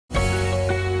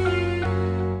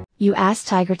You ask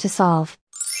Tiger to solve.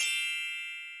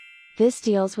 This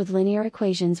deals with linear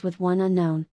equations with one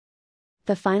unknown.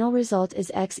 The final result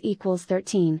is x equals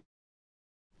 13.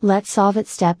 Let's solve it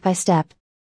step by step.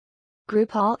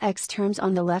 Group all x terms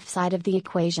on the left side of the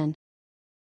equation.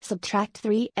 Subtract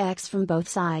 3x from both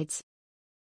sides.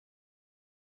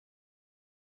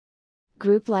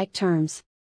 Group like terms.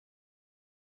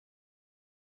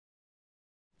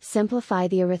 Simplify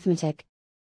the arithmetic.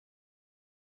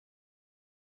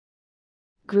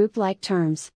 Group like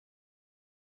terms.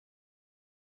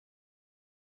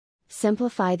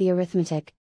 Simplify the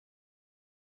arithmetic.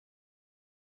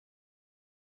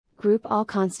 Group all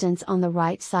constants on the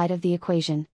right side of the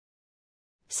equation.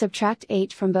 Subtract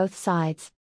 8 from both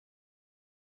sides.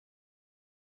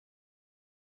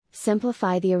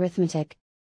 Simplify the arithmetic.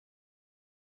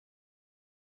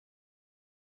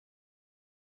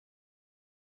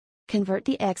 Convert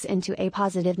the x into a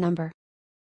positive number.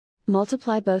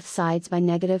 Multiply both sides by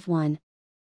 -1.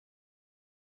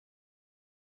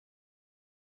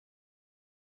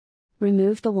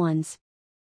 Remove the ones.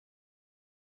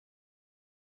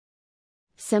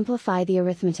 Simplify the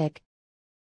arithmetic.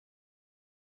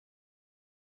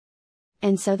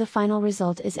 And so the final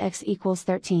result is x equals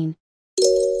 13.